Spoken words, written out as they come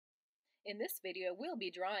In this video, we'll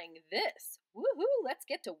be drawing this. Woohoo! Let's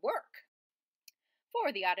get to work!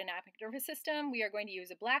 For the autonomic nervous system, we are going to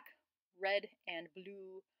use a black, red, and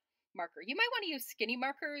blue marker. You might want to use skinny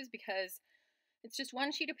markers because it's just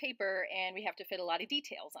one sheet of paper and we have to fit a lot of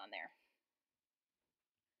details on there.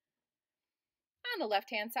 On the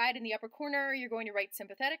left-hand side in the upper corner, you're going to write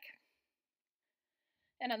sympathetic.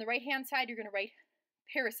 And on the right-hand side, you're going to write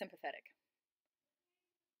parasympathetic.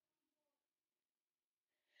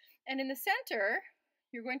 And in the center,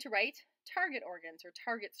 you're going to write target organs or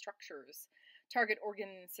target structures, target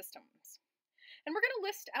organ systems. And we're going to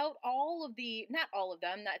list out all of the, not all of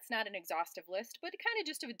them, it's not an exhaustive list, but kind of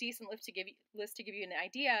just a decent list to give you an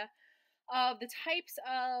idea of the types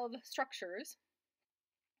of structures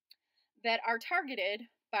that are targeted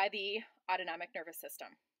by the autonomic nervous system.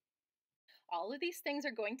 All of these things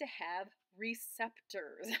are going to have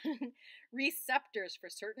receptors, receptors for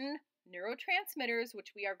certain neurotransmitters,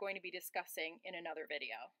 which we are going to be discussing in another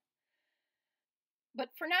video. But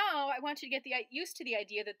for now, I want you to get used to the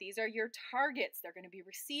idea that these are your targets. They're going to be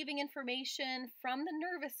receiving information from the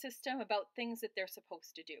nervous system about things that they're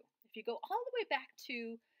supposed to do. If you go all the way back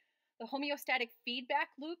to the homeostatic feedback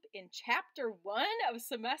loop in chapter 1 of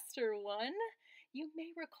semester 1, you may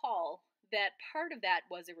recall that part of that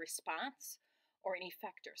was a response or an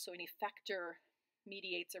effector. So an effector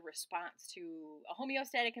mediates a response to a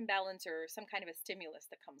homeostatic imbalance or some kind of a stimulus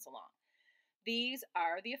that comes along. These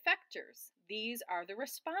are the effectors. These are the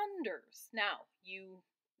responders. Now,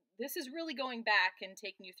 this is really going back and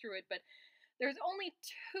taking you through it, but there's only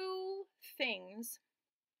two things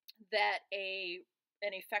that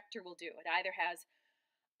an effector will do. It either has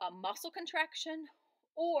a muscle contraction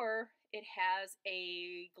or it has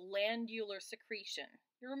a glandular secretion.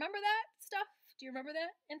 You remember that stuff? Do you remember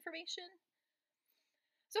that information?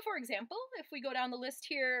 So for example, if we go down the list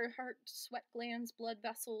here, heart, sweat glands, blood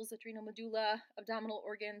vessels, adrenal medulla, abdominal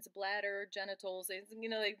organs, bladder, genitals,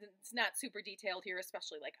 it's not super detailed here,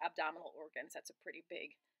 especially like abdominal organs. That's a pretty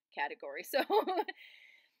big category. So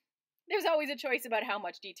there's always a choice about how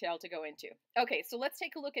much detail to go into. Okay, so let's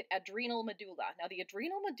take a look at adrenal medulla. Now the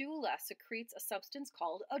adrenal medulla secretes a substance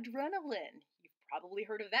called adrenaline. You've probably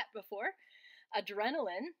heard of that before.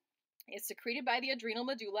 Adrenaline is secreted by the adrenal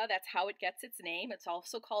medulla. That's how it gets its name. It's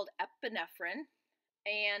also called epinephrine.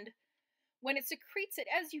 And when it secretes it,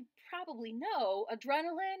 as you probably know,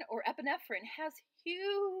 adrenaline or epinephrine has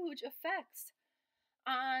huge effects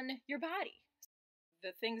on your body.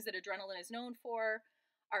 The things that adrenaline is known for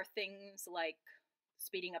are things like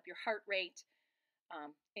speeding up your heart rate,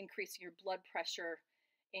 increasing your blood pressure,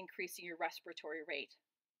 increasing your respiratory rate,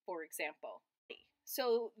 for example.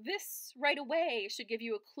 So this right away should give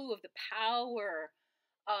you a clue of the power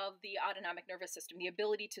of the autonomic nervous system, the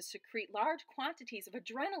ability to secrete large quantities of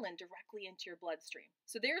adrenaline directly into your bloodstream.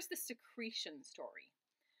 So there's the secretion story.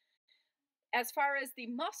 As far as the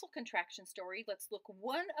muscle contraction story, let's look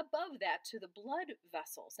one above that to the blood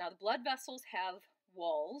vessels. Now the blood vessels have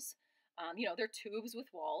walls. They're tubes with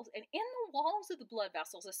walls. And in the walls of the blood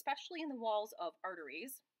vessels, especially in the walls of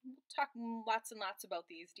arteries, we'll talk lots and lots about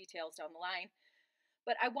these details down the line.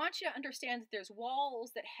 But I want you to understand that there's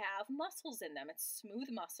walls that have muscles in them. It's smooth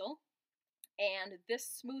muscle. And this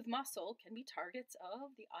smooth muscle can be targets of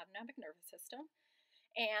the autonomic nervous system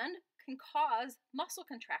and can cause muscle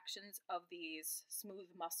contractions of these smooth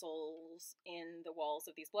muscles in the walls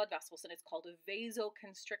of these blood vessels. And it's called a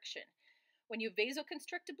vasoconstriction. When you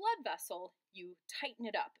vasoconstrict a blood vessel, you tighten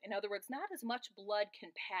it up. In other words, not as much blood can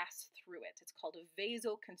pass through it. It's called a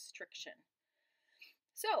vasoconstriction.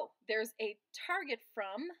 So there's a target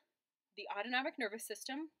from the autonomic nervous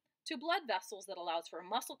system to blood vessels that allows for a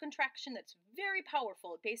muscle contraction that's very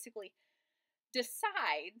powerful. It basically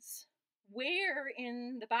decides where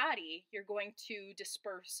in the body you're going to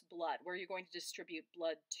disperse blood, where you're going to distribute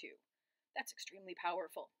blood to. That's extremely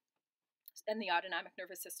powerful. And the autonomic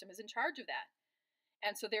nervous system is in charge of that.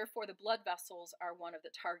 And so therefore the blood vessels are one of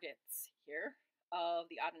the targets here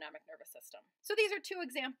of the autonomic nervous system. So these are two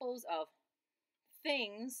examples of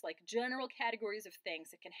things, like general categories of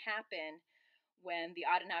things that can happen when the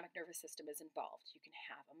autonomic nervous system is involved. You can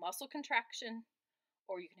have a muscle contraction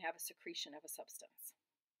or you can have a secretion of a substance.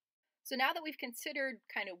 So now that we've considered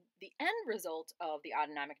kind of the end result of the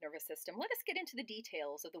autonomic nervous system, let us get into the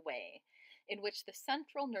details of the way in which the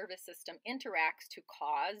central nervous system interacts to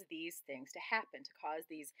cause these things to happen, to cause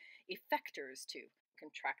these effectors to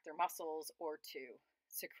contract their muscles or to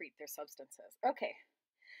secrete their substances. Okay.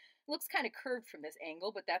 Looks kind of curved from this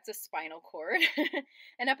angle, but that's a spinal cord.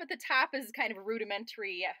 And up at the top is kind of a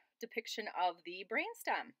rudimentary depiction of the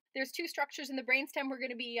brainstem. There's two structures in the brainstem we're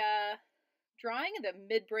going to be drawing the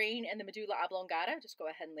midbrain and the medulla oblongata. Just go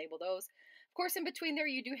ahead and label those. Of course, in between there,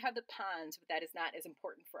 you do have the pons, but that is not as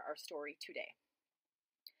important for our story today.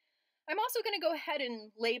 I'm also going to go ahead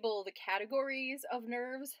and label the categories of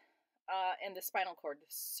nerves and the spinal cord: the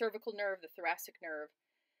cervical nerve, the thoracic nerve,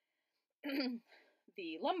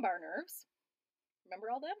 the lumbar nerves.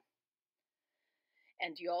 Remember all them?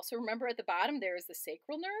 And you also remember at the bottom there is the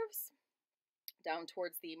sacral nerves, down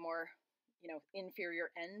towards the more,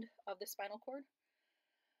 inferior end of the spinal cord.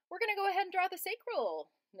 We're going to go ahead and draw the sacral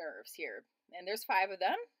nerves here. And there's 5 of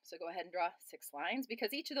them, so go ahead and draw 6 lines,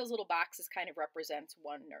 because each of those little boxes kind of represents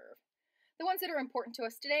one nerve. The ones that are important to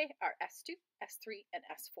us today are S2, S3, and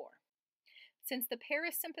S4. Since the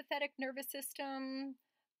parasympathetic nervous system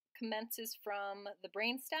commences from the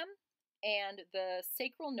brainstem and the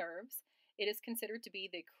sacral nerves, it is considered to be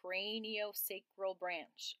the craniosacral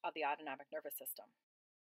branch of the autonomic nervous system.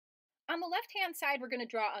 On the left-hand side, we're going to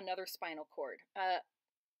draw another spinal cord.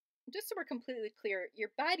 Just so we're completely clear,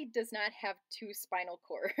 your body does not have 2 spinal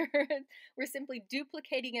cords. We're simply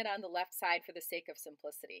duplicating it on the left side for the sake of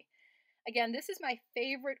simplicity. Again, this is my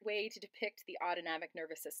favorite way to depict the autonomic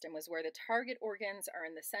nervous system, is where the target organs are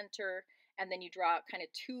in the center, and then you draw kind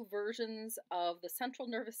of 2 versions of the central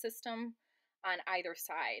nervous system on either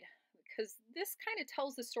side, because this kind of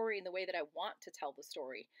tells the story in the way that I want to tell the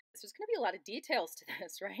story. So there's going to be a lot of details to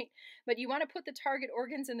this, right? But you want to put the target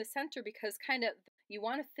organs in the center because kind of you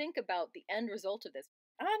want to think about the end result of this.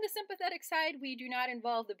 On the sympathetic side, we do not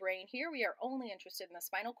involve the brain here. We are only interested in the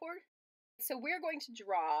spinal cord. So we're going to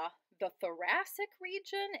draw the thoracic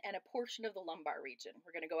region and a portion of the lumbar region.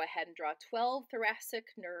 We're going to go ahead and draw 12 thoracic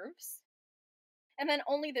nerves, and then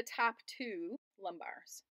only the top 2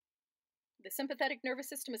 lumbars. The sympathetic nervous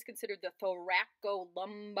system is considered the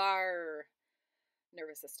thoracolumbar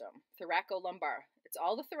nervous system. Thoracolumbar. It's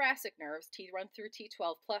all the thoracic nerves, T run through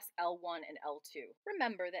T12, plus L1 and L2.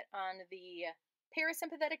 Remember that on the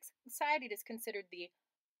parasympathetic side, it is considered the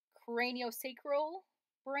craniosacral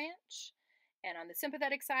branch. And on the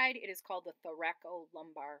sympathetic side, it is called the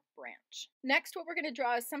thoracolumbar branch. Next, what we're going to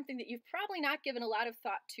draw is something that you've probably not given a lot of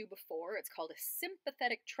thought to before. It's called a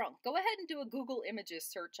sympathetic trunk. Go ahead and do a Google Images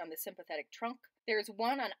search on the sympathetic trunk. There's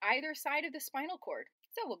one on either side of the spinal cord.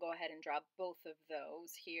 So we'll go ahead and draw both of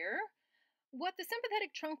those here. What the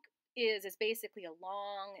sympathetic trunk is basically a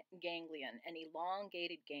long ganglion, an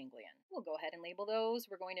elongated ganglion. We'll go ahead and label those.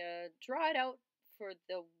 We're going to draw it out for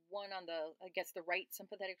the one on the right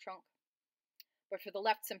sympathetic trunk. But for the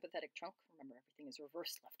left sympathetic trunk, remember everything is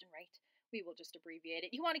reversed left and right, we will just abbreviate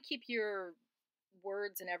it. You want to keep your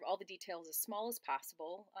words and all the details as small as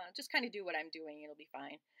possible. Just kind of do what I'm doing, it'll be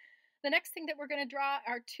fine. The next thing that we're going to draw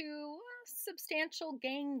are 2 substantial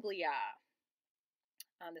ganglia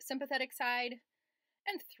on the sympathetic side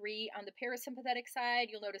and 3 on the parasympathetic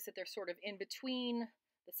side. You'll notice that they're sort of in between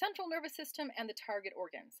the central nervous system and the target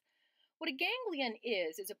organs. What a ganglion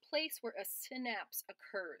is a place where a synapse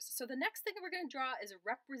occurs. So the next thing that we're going to draw is a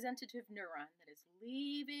representative neuron that is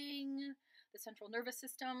leaving the central nervous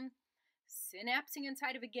system, synapsing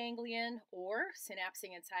inside of a ganglion or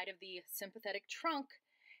synapsing inside of the sympathetic trunk,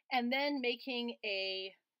 and then making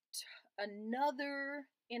another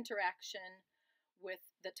interaction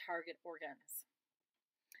with the target organs.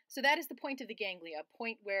 So that is the point of the ganglia, a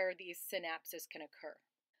point where these synapses can occur.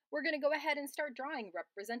 We're going to go ahead and start drawing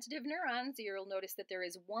representative neurons. You'll notice that there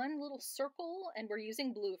is one little circle, and we're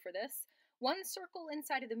using blue for this. 1 circle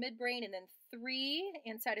inside of the midbrain, and then 3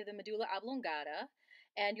 inside of the medulla oblongata.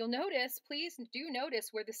 And you'll notice, please do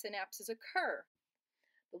notice where the synapses occur.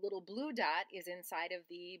 The little blue dot is inside of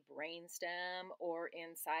the brainstem or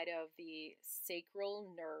inside of the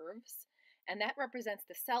sacral nerves, and that represents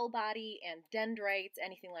the cell body and dendrites,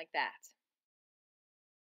 anything like that.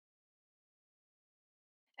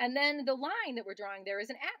 And then the line that we're drawing there is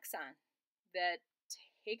an axon that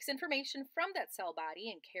takes information from that cell body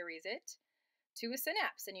and carries it to a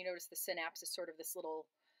synapse. And you notice the synapse is sort of this little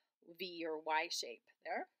V or Y shape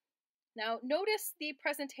there. Now notice the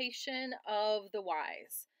presentation of the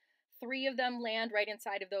Ys. 3 of them land right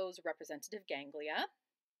inside of those representative ganglia.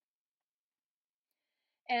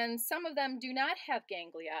 And some of them do not have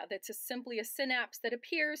ganglia. That's simply a synapse that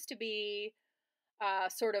appears to be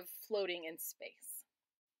sort of floating in space.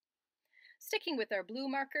 Sticking with our blue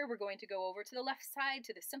marker, we're going to go over to the left side,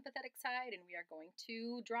 to the sympathetic side, and we are going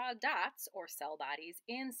to draw dots or cell bodies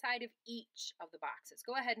inside of each of the boxes.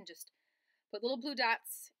 Go ahead and just put little blue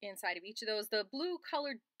dots inside of each of those. The blue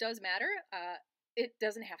color does matter. It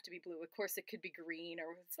doesn't have to be blue. Of course, it could be green,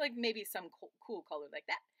 or it's like maybe some cool color like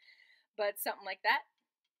that, but something like that.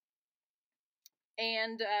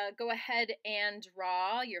 And go ahead and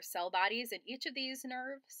draw your cell bodies in each of these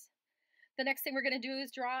nerves. The next thing we're going to do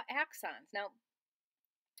is draw axons. Now,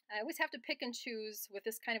 I always have to pick and choose with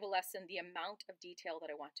this kind of a lesson the amount of detail that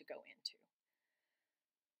I want to go into.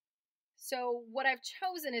 So what I've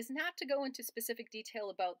chosen is not to go into specific detail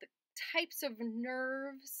about the types of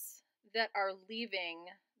nerves that are leaving.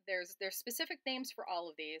 There's specific names for all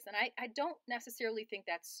of these, and I don't necessarily think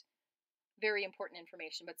that's very important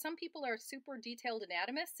information, but some people are super detailed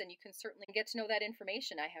anatomists, and you can certainly get to know that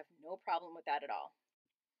information. I have no problem with that at all.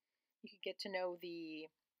 You could get to know the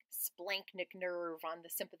splanchnic nerve on the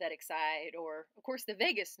sympathetic side, or of course the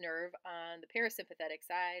vagus nerve on the parasympathetic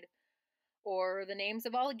side, or the names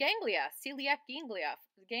of all the ganglia, celiac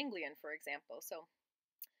ganglion, for example. So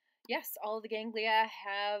yes, all of the ganglia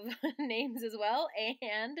have names as well,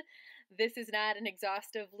 and this is not an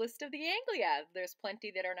exhaustive list of the ganglia. There's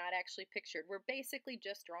plenty that are not actually pictured. We're basically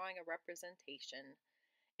just drawing a representation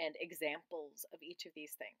and examples of each of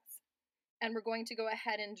these things. And we're going to go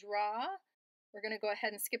ahead and draw. We're going to go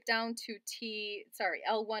ahead and skip down to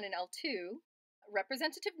L1 and L2,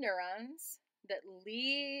 representative neurons that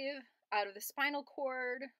leave out of the spinal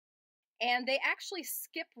cord, and they actually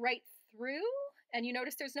skip right through. And you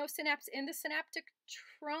notice there's no synapse in the synaptic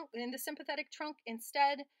trunk, in the sympathetic trunk.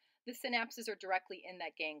 Instead, the synapses are directly in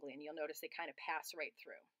that ganglion. You'll notice they kind of pass right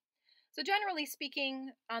through. So generally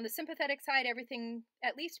speaking, on the sympathetic side, everything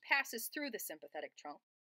at least passes through the sympathetic trunk.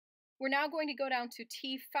 We're now going to go down to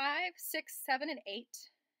T5, 6, 7, and 8,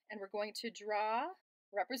 and we're going to draw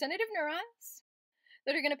representative neurons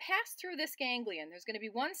that are going to pass through this ganglion. There's going to be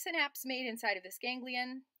one synapse made inside of this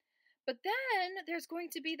ganglion, but then there's going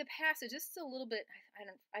to be the passage. This is a little bit,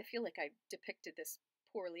 I feel like I depicted this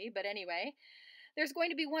poorly, but anyway, there's going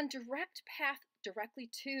to be one direct path directly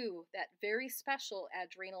to that very special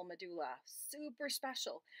adrenal medulla. Super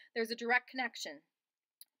special. There's a direct connection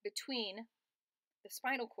between the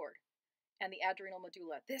spinal cord and the adrenal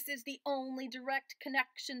medulla. This is the only direct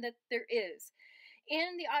connection that there is.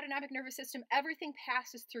 In the autonomic nervous system, everything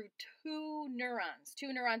passes through two neurons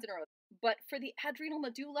in a row. But for the adrenal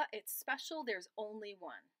medulla, it's special. There's only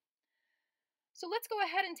one. So let's go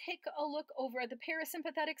ahead and take a look over at the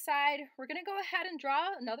parasympathetic side. We're going to go ahead and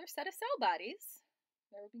draw another set of cell bodies.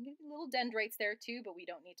 There will be little dendrites there too, but we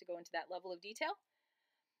don't need to go into that level of detail.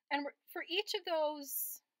 And for each of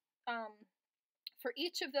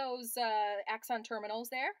those axon terminals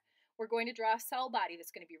there, we're going to draw a cell body that's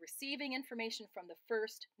going to be receiving information from the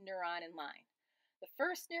first neuron in line. The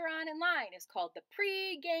first neuron in line is called the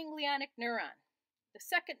preganglionic neuron. The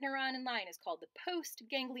second neuron in line is called the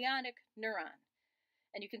postganglionic neuron.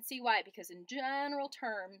 And you can see why, because in general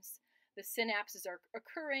terms, the synapses are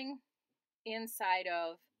occurring inside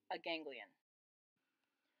of a ganglion.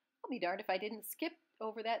 I'll be darned if I didn't skip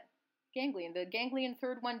over that ganglion. The ganglion,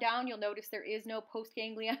 third one down, you'll notice there is no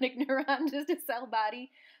postganglionic neuron, just a cell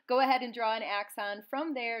body. Go ahead and draw an axon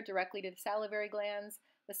from there directly to the salivary glands.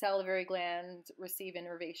 The salivary glands receive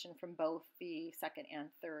innervation from both the second and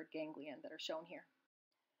third ganglion that are shown here.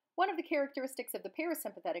 One of the characteristics of the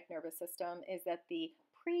parasympathetic nervous system is that the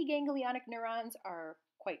preganglionic neurons are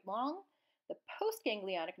quite long. The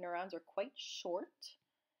postganglionic neurons are quite short.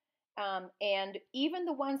 And even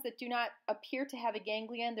the ones that do not appear to have a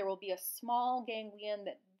ganglion, there will be a small ganglion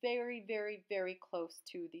that's very, very, very close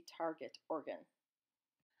to the target organ.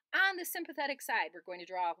 On the sympathetic side, we're going to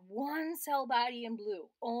draw one cell body in blue,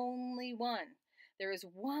 only one. There is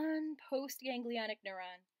one postganglionic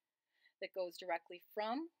neuron that goes directly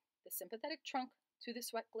from the sympathetic trunk to the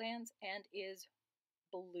sweat glands and is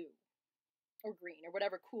blue or green or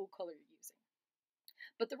whatever cool color you're using.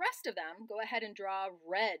 But the rest of them, go ahead and draw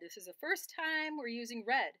red. This is the first time we're using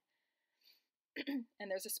red.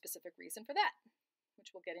 And there's a specific reason for that,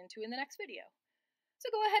 which we'll get into in the next video.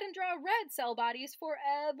 So go ahead and draw red cell bodies for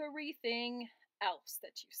everything else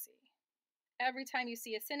that you see. Every time you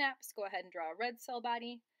see a synapse, go ahead and draw a red cell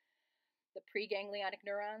body. The preganglionic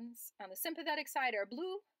neurons on the sympathetic side are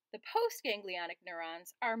blue. The postganglionic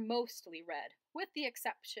neurons are mostly red, with the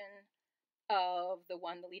exception of the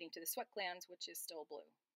one leading to the sweat glands, which is still blue.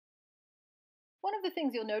 One of the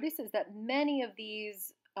things you'll notice is that many of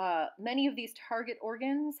these target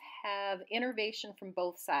organs have innervation from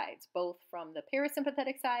both sides, both from the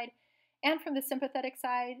parasympathetic side and from the sympathetic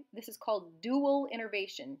side. This is called dual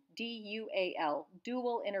innervation, D-U-A-L,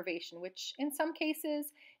 dual innervation, which in some cases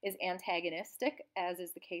is antagonistic, as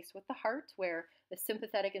is the case with the heart, where the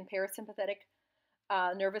sympathetic and parasympathetic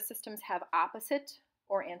nervous systems have opposite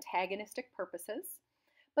or antagonistic purposes.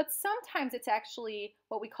 But sometimes it's actually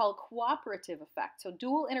what we call cooperative effect. So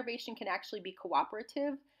dual innervation can actually be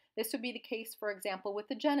cooperative. This would be the case, for example, with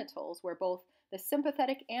the genitals, where both the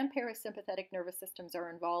sympathetic and parasympathetic nervous systems are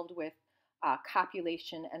involved with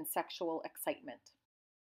copulation and sexual excitement.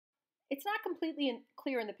 It's not completely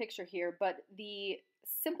clear in the picture here, but the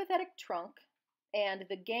sympathetic trunk and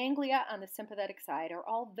the ganglia on the sympathetic side are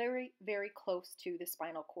all very, very close to the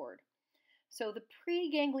spinal cord. So the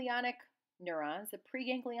preganglionic neurons, the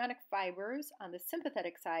preganglionic fibers on the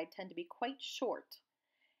sympathetic side tend to be quite short,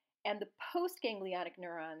 and the postganglionic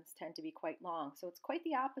neurons tend to be quite long. So it's quite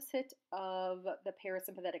the opposite of the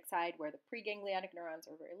parasympathetic side, where the preganglionic neurons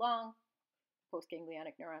are very long,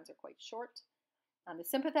 postganglionic neurons are quite short. On the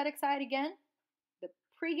sympathetic side, again, the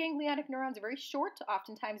preganglionic neurons are very short,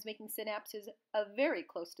 oftentimes making synapses very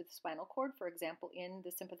close to the spinal cord, for example, in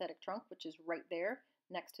the sympathetic trunk, which is right there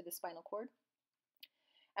next to the spinal cord.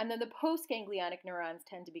 And then the postganglionic neurons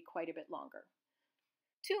tend to be quite a bit longer.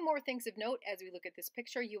 Two more things of note as we look at this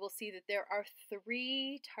picture. You will see that there are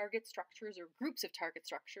 3 target structures or groups of target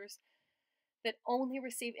structures that only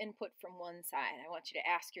receive input from one side. I want you to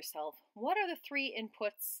ask yourself, what are the 3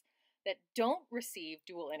 inputs that don't receive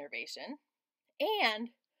dual innervation, and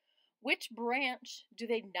which branch do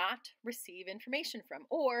they not receive information from,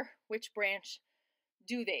 or which branch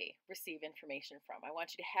do they receive information from? I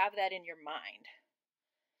want you to have that in your mind.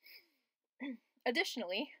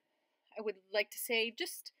 Additionally, I would like to say,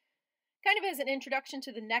 just kind of as an introduction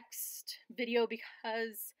to the next video,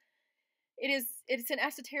 because it's an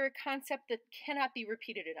esoteric concept that cannot be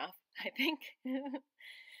repeated enough, I think.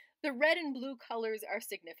 The red and blue colors are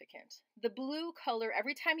significant. The blue color,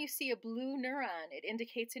 every time you see a blue neuron, it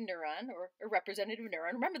indicates a neuron or a representative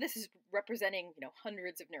neuron. Remember, this is representing,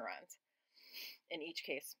 hundreds of neurons in each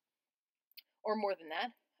case, or more than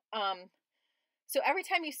that. So every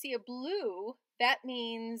time you see a blue, that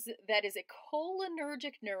means that is a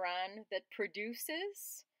cholinergic neuron that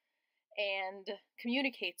produces and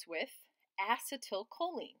communicates with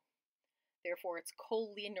acetylcholine. Therefore, it's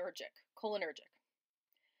cholinergic.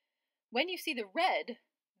 When you see the red,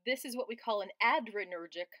 this is what we call an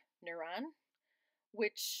adrenergic neuron,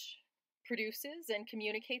 which produces and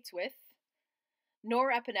communicates with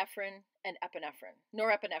norepinephrine and epinephrine.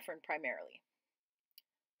 Norepinephrine primarily.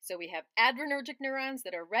 So we have adrenergic neurons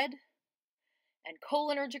that are red and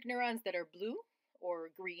cholinergic neurons that are blue or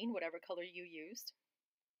green, whatever color you used.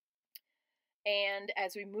 And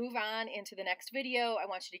as we move on into the next video, I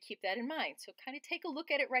want you to keep that in mind. So kind of take a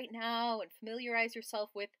look at it right now and familiarize yourself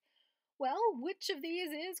with, well, which of these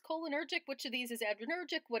is cholinergic? Which of these is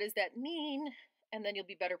adrenergic? What does that mean? And then you'll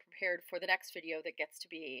be better prepared for the next video that gets to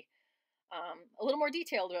be a little more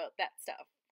detailed about that stuff.